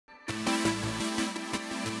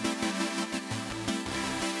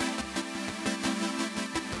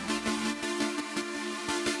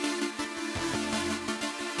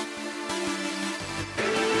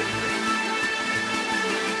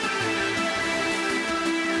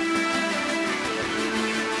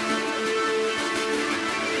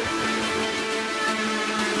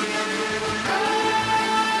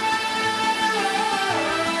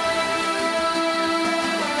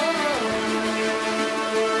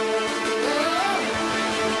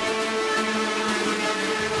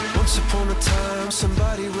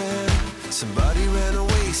Somebody ran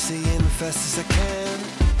away, saying fast as I can.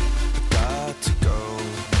 I got to go.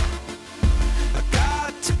 I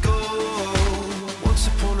got to go. Once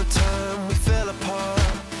upon a time we fell apart.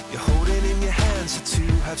 You're holding in your hands the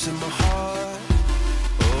two halves of my heart.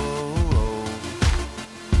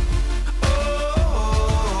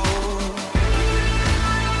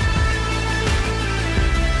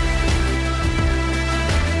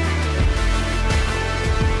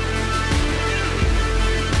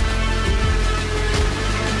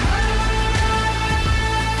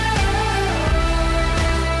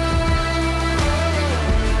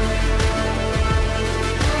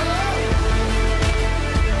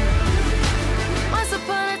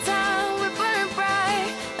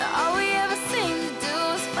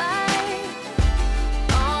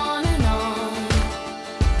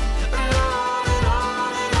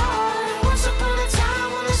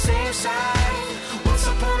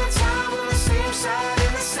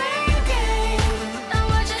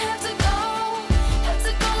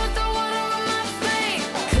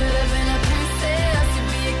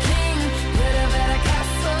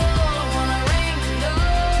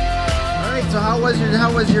 So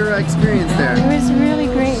how was your experience there? It was really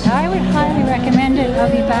great. I would highly recommend it.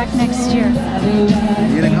 I'll be back next year.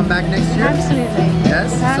 You're gonna come back next year? Absolutely.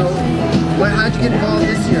 Yes? Absolutely. So how'd you get involved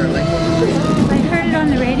this year? Like, what was the reason? I heard it on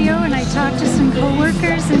the radio and I talked to some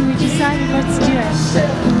co-workers and we decided let's do it.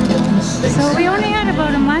 So we only had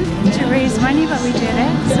about a month to raise money, but we did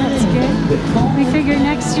it, so it's good. We figure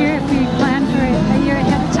next year if we